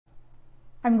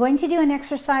I'm going to do an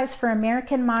exercise for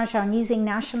American Mahjong using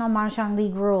National Mahjong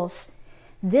League rules.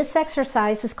 This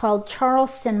exercise is called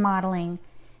Charleston Modeling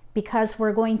because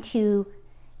we're going to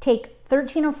take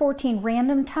 13 or 14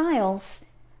 random tiles,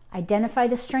 identify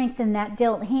the strength in that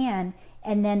dealt hand,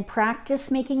 and then practice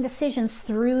making decisions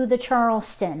through the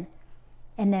Charleston.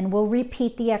 And then we'll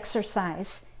repeat the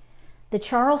exercise. The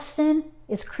Charleston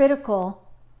is critical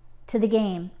to the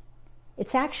game.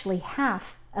 It's actually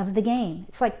half of the game.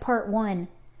 It's like part one.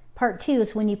 Part two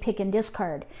is when you pick and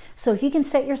discard. So if you can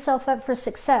set yourself up for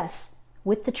success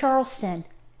with the Charleston,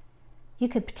 you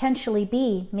could potentially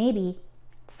be maybe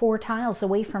 4 tiles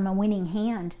away from a winning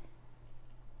hand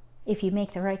if you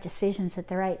make the right decisions at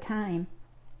the right time.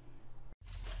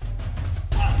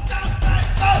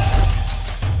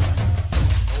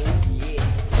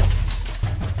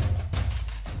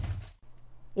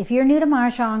 If you're new to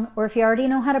Mahjong, or if you already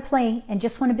know how to play and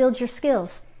just want to build your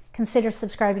skills, consider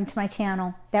subscribing to my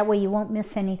channel. That way you won't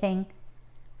miss anything.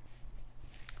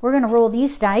 We're going to roll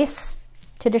these dice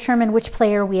to determine which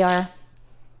player we are.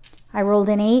 I rolled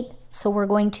an 8, so we're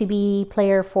going to be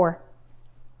player 4.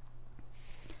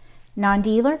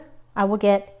 Non-dealer, I will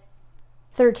get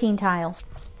 13 tiles.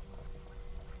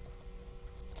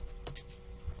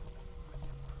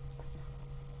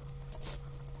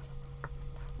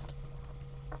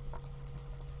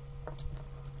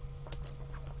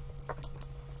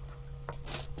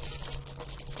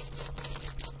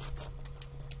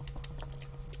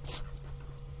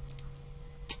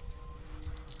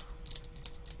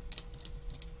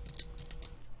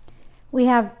 We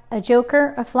have a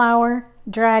joker, a flower,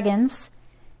 dragons.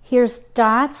 Here's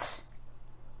dots,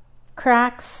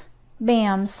 cracks,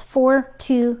 bams, 4,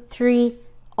 2, 3,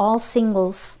 all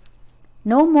singles.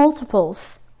 No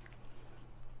multiples.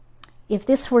 If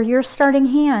this were your starting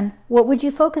hand, what would you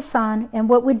focus on and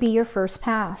what would be your first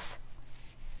pass?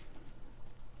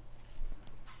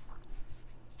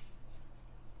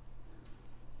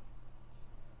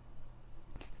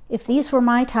 If these were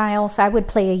my tiles, I would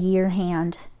play a year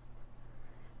hand.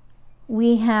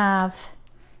 We have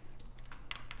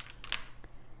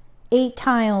 8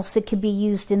 tiles that could be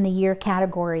used in the year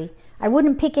category. I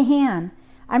wouldn't pick a hand.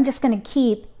 I'm just going to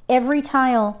keep every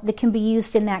tile that can be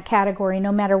used in that category,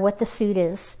 no matter what the suit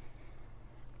is.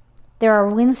 There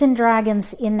are winds and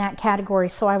dragons in that category,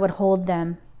 so I would hold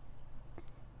them.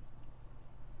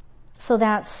 So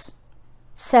that's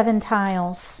 7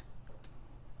 tiles.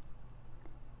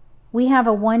 We have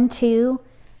a 1, 2,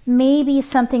 maybe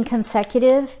something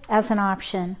consecutive as an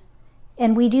option.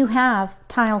 And we do have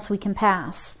tiles we can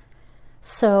pass.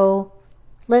 So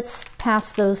let's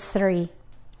pass those 3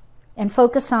 and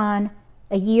focus on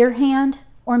a year hand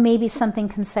or maybe something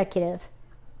consecutive.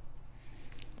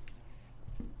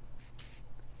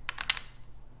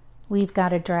 We've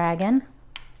got a dragon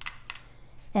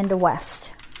and a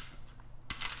west.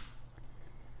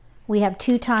 We have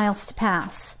 2 tiles to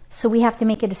pass, so we have to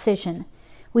make a decision.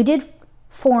 We did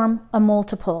form a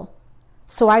multiple,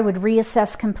 so I would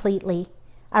reassess completely.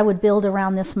 I would build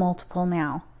around this multiple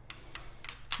now.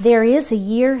 There is a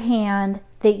year hand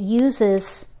that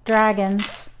uses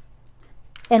dragons,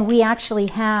 and we actually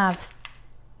have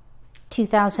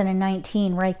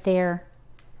 2019 right there.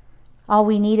 All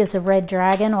we need is a red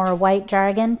dragon or a white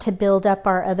dragon to build up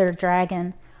our other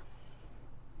dragon.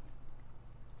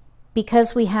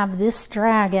 Because we have this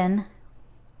dragon,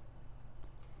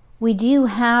 we do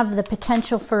have the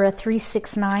potential for a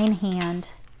 3-6-9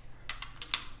 hand.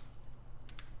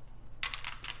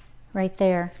 Right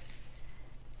there.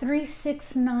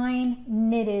 3-6-9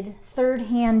 knitted, 3rd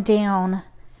hand down,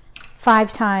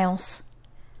 5 tiles.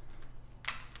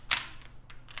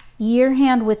 Year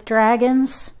hand with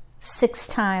dragons, 6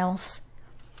 tiles.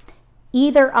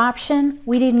 Either option,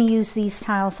 we didn't use these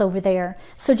tiles over there.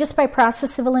 So just by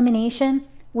process of elimination,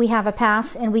 we have a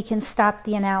pass and we can stop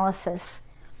the analysis.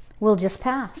 We'll just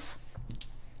pass.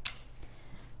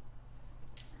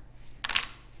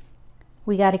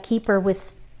 We got a keeper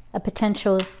with a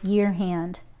potential year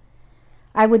hand.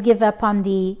 I would give up on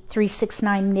the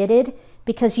 3-6-9 knitted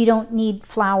because you don't need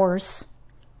flowers.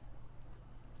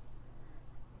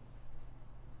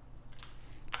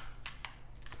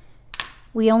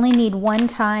 We only need 1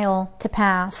 tile to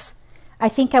pass. I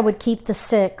think I would keep the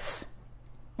 6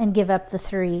 and give up the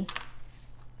 3.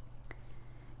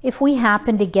 If we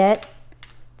happen to get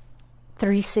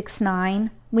 3-6-9,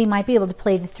 we might be able to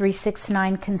play the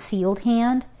 3-6-9 concealed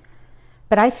hand,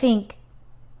 but I think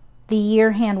the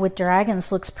year hand with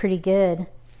dragons looks pretty good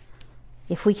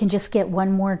if we can just get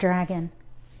 1 more dragon.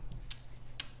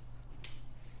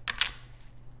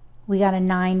 We got a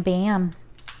 9 bam.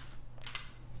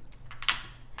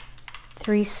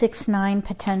 3, 6, 9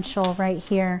 potential right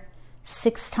here.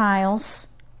 6 tiles.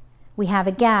 We have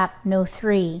a gap, no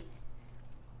 3.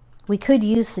 We could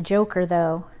use the joker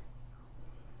though.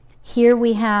 Here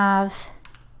we have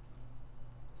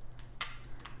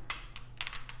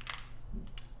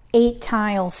 8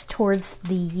 tiles towards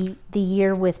the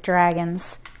year with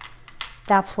dragons.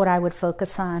 That's what I would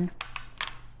focus on.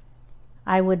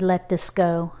 I would let this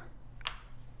go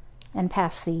and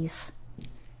pass these.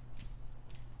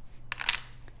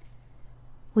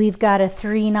 We've got a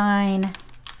 3, 9,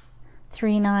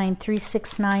 3, 9, 3,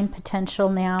 6, 9 potential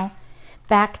now.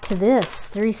 Back to this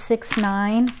 3, 6,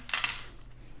 9,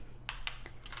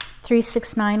 3,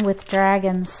 6, 9 with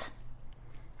dragons.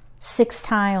 6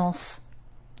 tiles.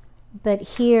 But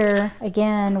here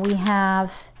again we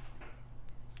have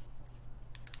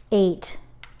 8.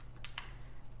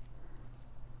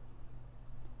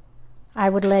 I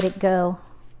would let it go.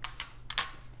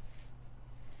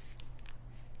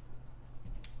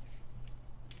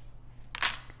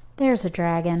 There's a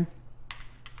dragon.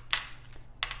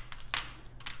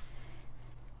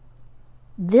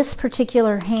 This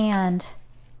particular hand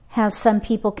has some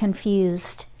people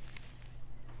confused.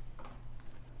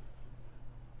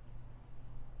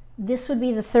 This would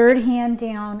be the 3rd hand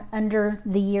down under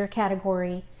the year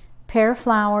category. Pair of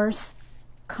flowers,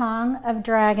 Kong of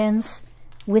dragons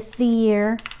with the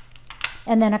year,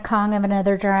 and then a Kong of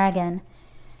another dragon.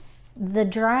 The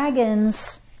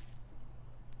dragons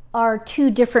are 2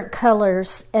 different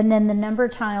colors, and then the number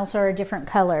tiles are a different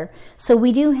color. So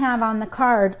we do have on the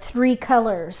card 3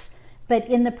 colors, but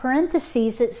in the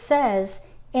parentheses it says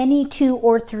any 2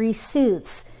 or 3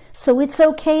 suits. So it's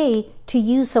okay to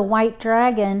use a white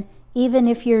dragon even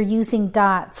if you're using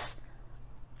dots.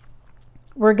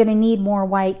 We're going to need more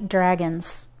white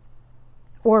dragons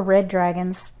or red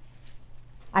dragons.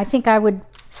 I think I would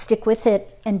stick with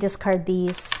it and discard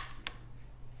these.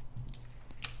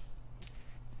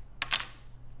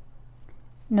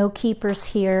 No keepers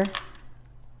here.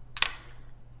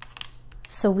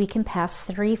 So we can pass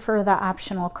 3 for the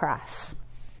optional cross.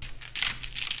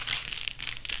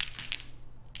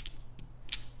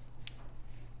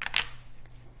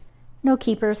 No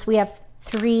keepers. We have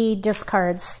 3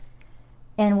 discards,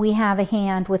 and we have a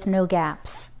hand with no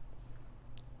gaps.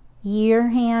 Year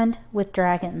hand with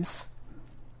dragons.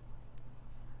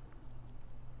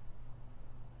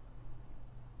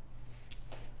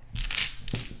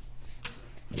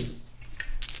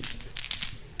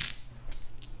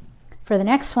 For the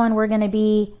next one, we're going to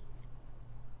be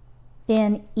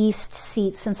in East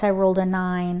seat since I rolled a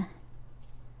 9.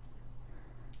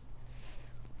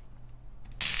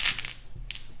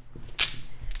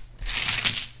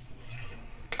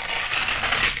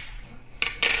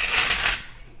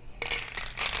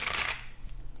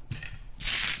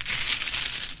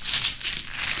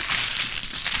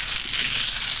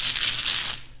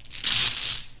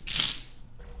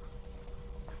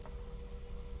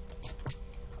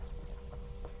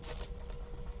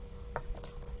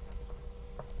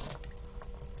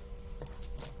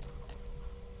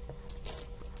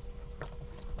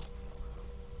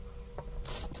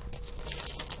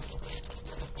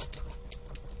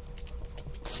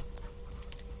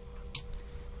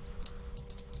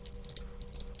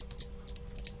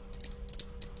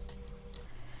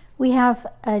 We have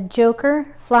a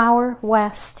joker, flower,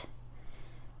 west,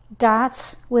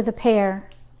 dots with a pair.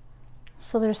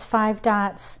 So there's 5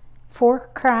 dots, 4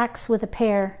 cracks with a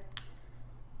pair,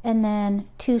 and then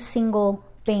 2 single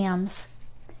bams.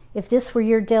 If this were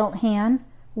your dealt hand,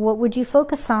 what would you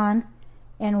focus on,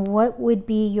 and what would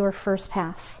be your first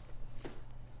pass?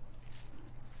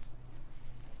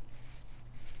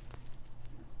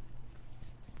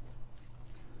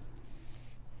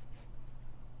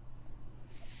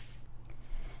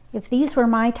 If these were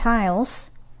my tiles,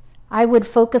 I would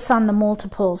focus on the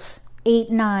multiples, 8,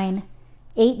 9.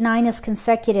 8, 9 is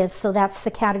consecutive, so that's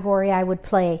the category I would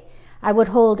play. I would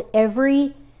hold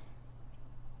every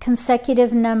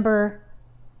consecutive number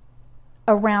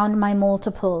around my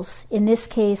multiples. In this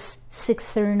case,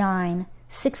 6 through 9.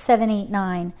 6, 7, 8,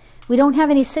 9. We don't have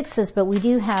any 6s, but we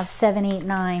do have 7, 8,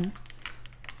 9.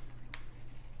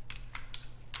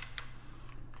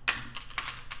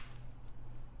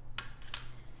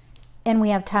 And we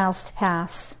have tiles to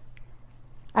pass.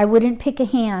 I wouldn't pick a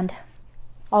hand.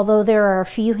 Although there are a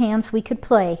few hands we could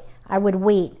play, I would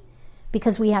wait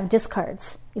because we have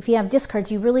discards. If you have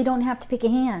discards, you really don't have to pick a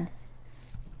hand.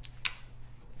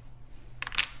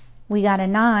 We got a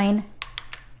 9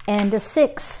 and a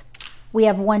 6. We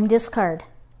have 1 discard.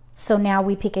 So now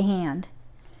we pick a hand.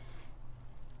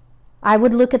 I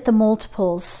would look at the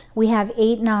multiples. We have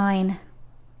 8, 9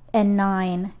 and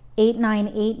 9.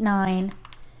 8989.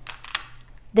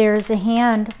 There's a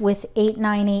hand with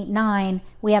 8989.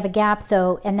 We have a gap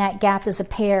though, and that gap is a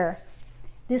pair.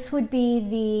 This would be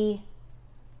the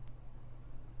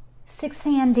 6th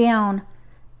hand down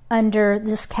under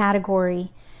this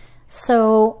category.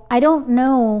 So I don't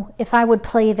know if I would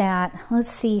play that.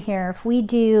 Let's see here. If we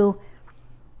do,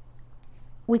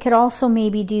 we could also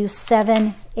maybe do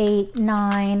 7, 8,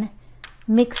 9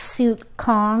 mixed suit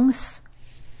Kongs.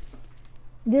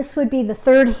 This would be the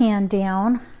 3rd hand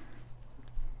down.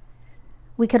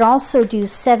 We could also do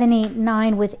 7, 8,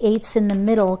 9 with 8s in the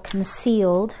middle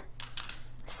concealed.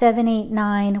 7, 8,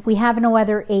 9. We have no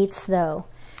other 8s though.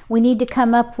 We need to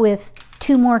come up with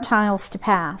 2 more tiles to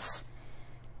pass.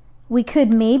 We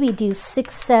could maybe do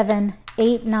 6, 7,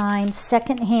 8, 9,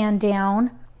 2nd hand down.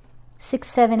 6,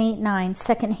 7, 8, 9,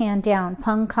 2nd hand down.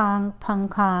 Pung Kong, Pung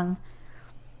Kong.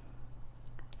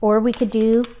 Or we could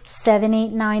do 7,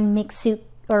 8, 9 mixed suit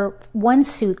or 1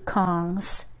 suit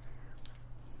Kongs.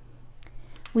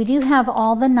 We do have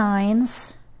all the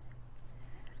 9s.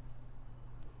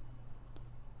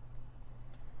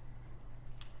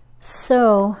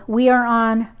 So we are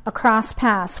on a cross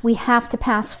pass. We have to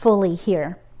pass fully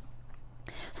here.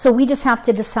 So we just have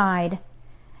to decide.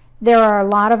 There are a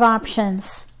lot of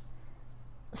options.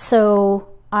 So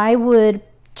I would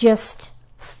just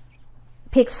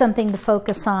pick something to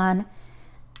focus on.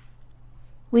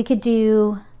 We could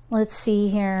do, let's see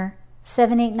here,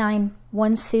 7, 8, 9,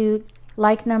 1 suit,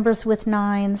 like numbers with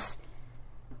 9s,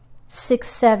 6,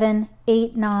 7,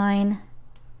 8, 9.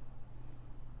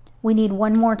 We need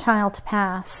 1 more tile to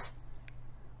pass.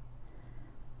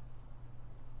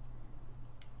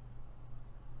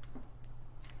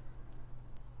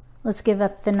 Let's give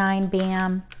up the 9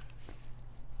 bam.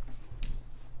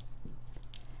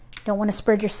 Don't want to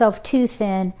spread yourself too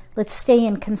thin. Let's stay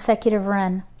in consecutive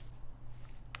run.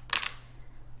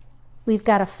 We've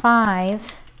got a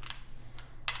 5.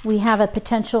 We have a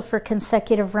potential for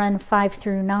consecutive run 5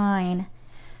 through 9.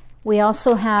 We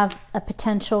also have a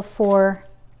potential for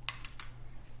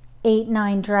 8,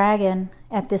 9 dragon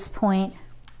at this point.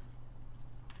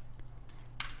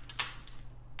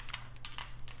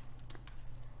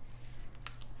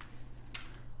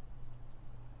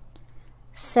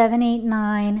 Seven, 8,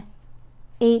 9,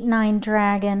 8, 9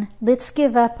 dragon. Let's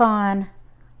give up on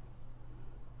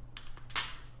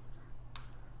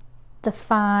the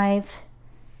 5.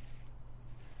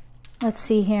 Let's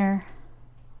see here.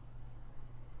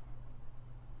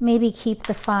 Maybe keep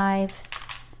the 5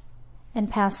 and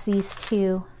pass these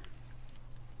 2.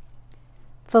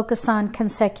 Focus on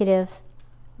consecutive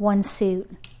 1 suit.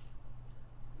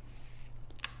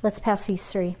 Let's pass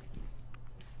these 3.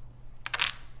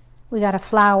 We got a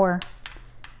flower.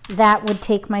 That would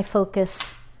take my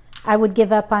focus. I would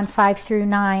give up on 5 through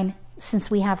 9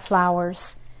 since we have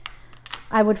flowers.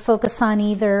 I would focus on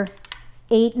either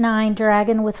 8, 9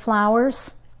 dragon with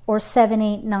flowers or 7,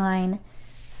 8, 9.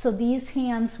 So these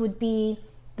hands would be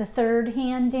the 3rd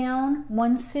hand down,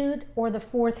 1 suit, or the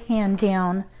 4th hand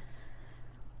down.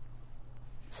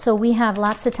 So we have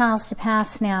lots of tiles to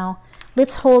pass now.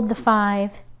 Let's hold the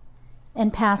 5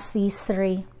 and pass these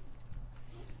 3.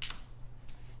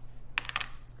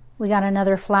 We got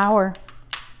another flower.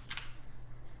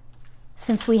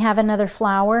 Since we have another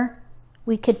flower,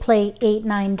 we could play 8,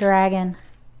 9 dragon.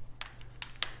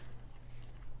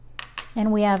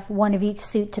 And we have 1 of each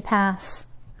suit to pass.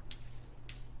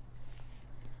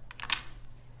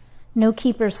 No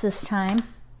keepers this time.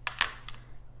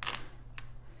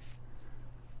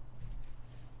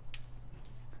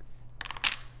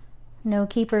 No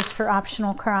keepers for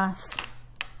optional cross.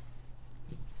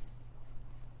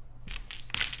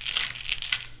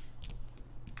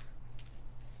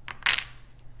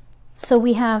 So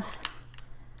we have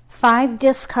 5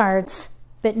 discards,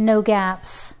 but no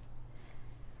gaps.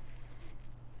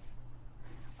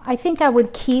 I think I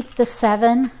would keep the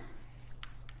 7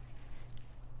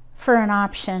 for an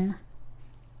option.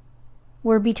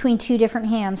 We're between 2 different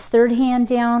hands, 3rd hand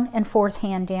down and 4th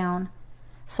hand down.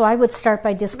 So I would start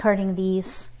by discarding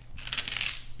these.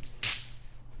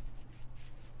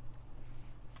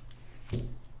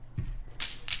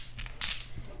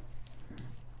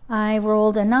 I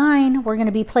rolled a 9. We're going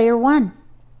to be player 1.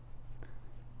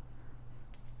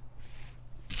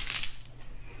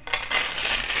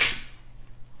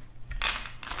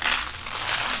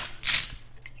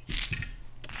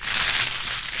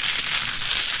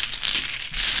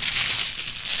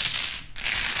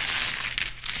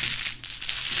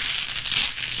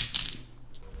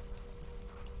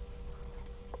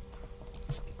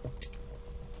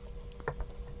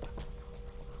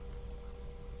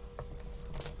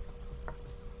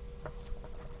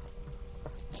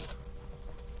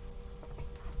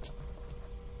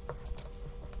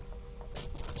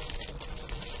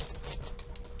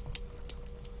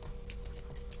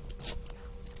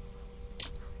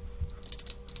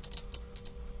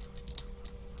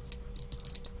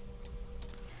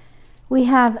 We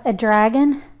have a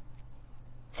dragon,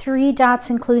 3 dots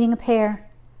including a pair,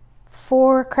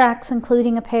 4 cracks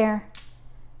including a pair.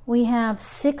 We have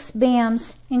 6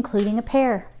 bams including a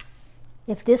pair.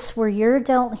 If this were your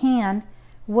dealt hand,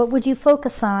 what would you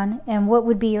focus on and what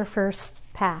would be your first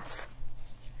pass?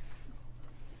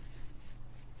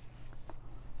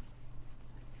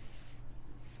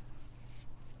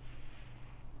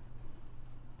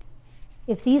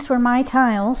 If these were my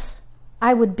tiles,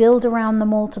 I would build around the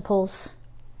multiples.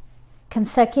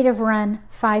 Consecutive run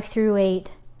 5 through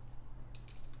 8.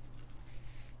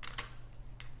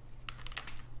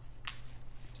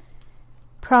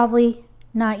 Probably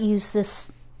not use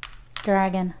this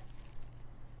dragon.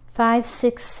 5,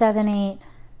 6, 7, 8.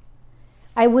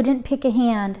 I wouldn't pick a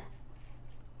hand.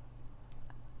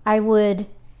 I would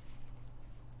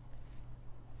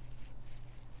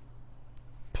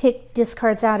pick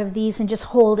discards out of these and just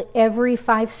hold every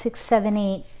 5, 6, 7,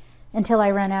 8 until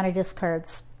I run out of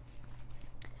discards.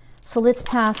 So let's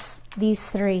pass these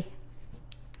 3.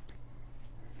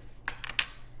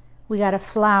 We got a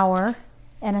flower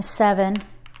and a 7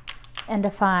 and a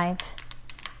 5.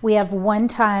 We have 1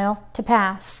 tile to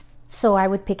pass, so I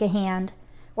would pick a hand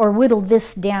or whittle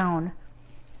this down.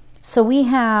 So we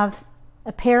have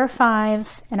a pair of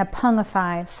 5s and a pung of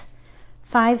 5s.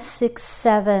 5, 6,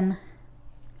 7.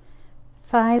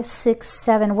 5, 6,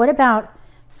 7. What about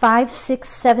 5, 6,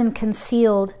 7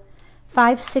 concealed?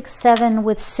 5, 6, 7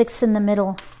 with 6 in the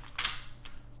middle.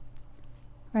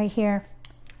 Right here.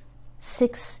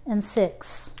 6 and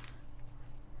 6.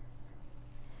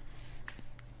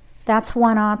 That's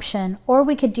one option. Or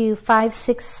we could do 5,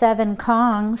 6, 7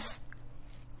 Kongs.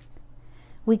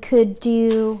 We could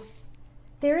do,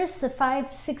 there is the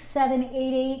 5, 6, 7, 8,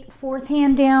 8, fourth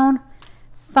hand down.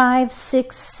 5,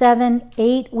 6, 7,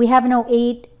 8. We have no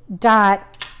 8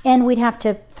 dot, and we'd have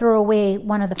to throw away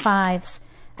one of the 5s.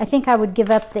 I think I would give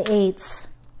up the 8s.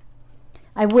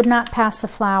 I would not pass a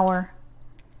flower.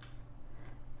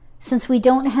 Since we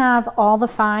don't have all the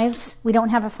 5s, we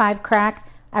don't have a 5 crack,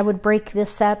 I would break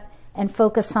this up and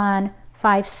focus on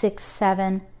 5, 6,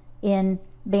 7 in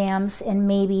bams and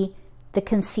maybe the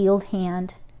concealed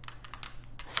hand.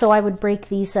 So I would break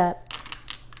these up.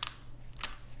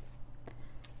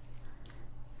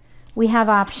 We have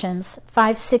options,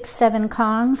 5, 6, 7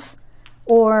 Kongs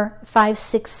or 5,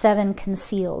 6, 7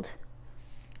 concealed.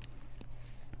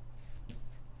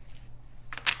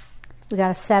 We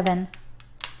got a 7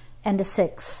 and a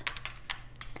 6.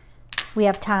 We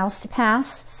have tiles to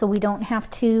pass, so we don't have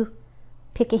to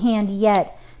pick a hand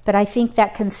yet, but I think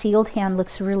that concealed hand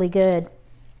looks really good.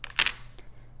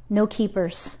 No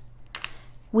keepers.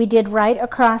 We did right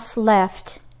across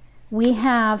left. We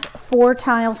have 4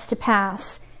 tiles to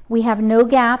pass. We have no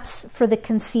gaps for the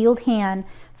concealed hand.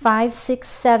 5, 6,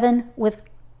 7 with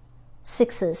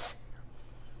 6s.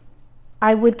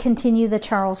 I would continue the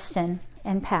Charleston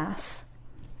and pass.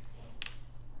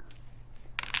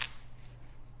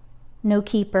 No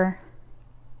keeper.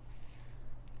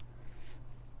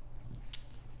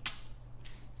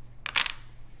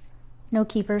 No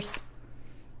keepers.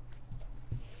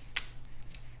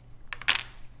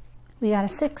 We got a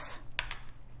 6.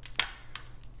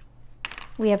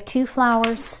 We have 2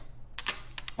 flowers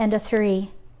and a 3.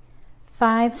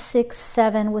 5, 6,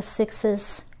 7 with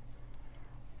 6s.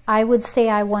 I would say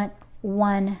I want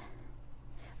 1.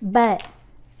 But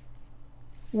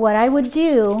what I would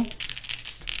do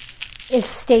is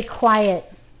stay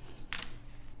quiet.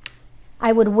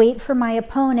 I would wait for my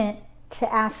opponent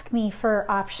to ask me for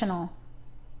optional.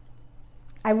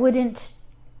 I wouldn't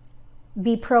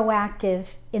be proactive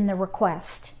in the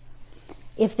request.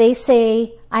 If they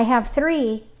say, I have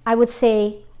 3, I would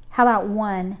say, how about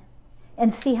 1?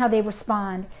 And see how they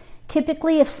respond.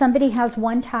 Typically, if somebody has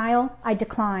 1 tile, I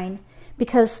decline,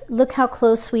 because look how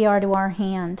close we are to our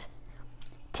hand.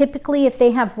 Typically, if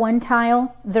they have 1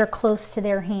 tile, they're close to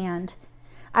their hand.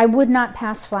 I would not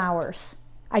pass flowers.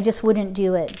 I just wouldn't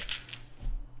do it.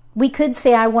 We could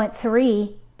say I want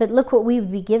 3, but look what we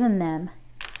would be giving them.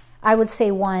 I would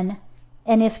say 1,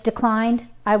 and if declined,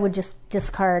 I would just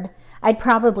discard. I'd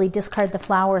probably discard the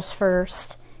flowers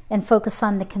first and focus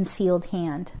on the concealed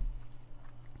hand.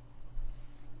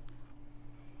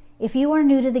 If you are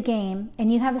new to the game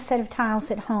and you have a set of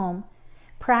tiles at home,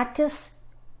 practice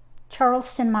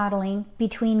Charleston modeling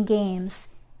between games.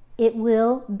 It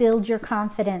will build your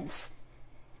confidence.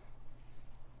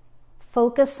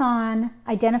 Focus on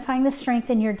identifying the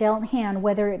strength in your dealt hand,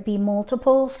 whether it be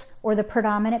multiples or the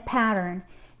predominant pattern.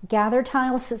 Gather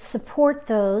tiles that support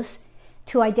those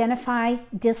to identify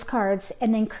discards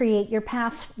and then create your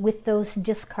pass with those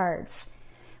discards.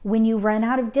 When you run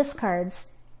out of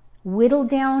discards, whittle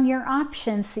down your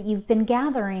options that you've been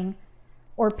gathering,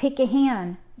 or pick a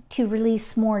hand to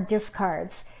release more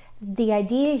discards. The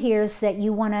idea here is that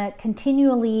you want to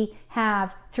continually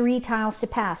have 3 tiles to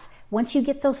pass. Once you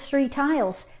get those 3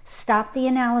 tiles, stop the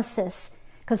analysis,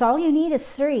 because all you need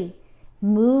is 3.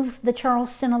 Move the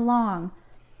Charleston along.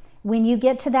 When you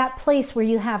get to that place where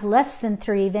you have less than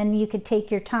 3, then you could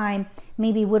take your time,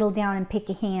 maybe whittle down and pick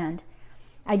a hand.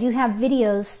 I do have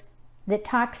videos that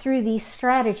talk through these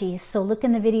strategies, so look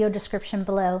in the video description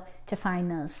below to find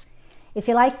those. If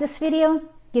you like this video,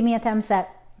 give me a thumbs up.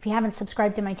 If you haven't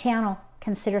subscribed to my channel,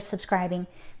 consider subscribing.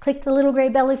 Click the little gray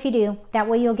bell if you do. That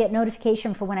way you'll get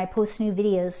notification for when I post new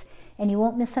videos, and you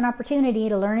won't miss an opportunity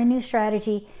to learn a new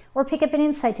strategy or pick up an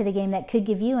insight to the game that could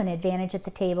give you an advantage at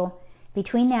the table.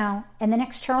 Between now and the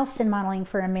next Charleston modeling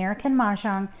for American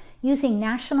Mahjong using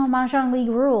National Mahjong League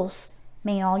rules,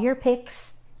 may all your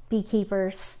picks be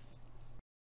keepers.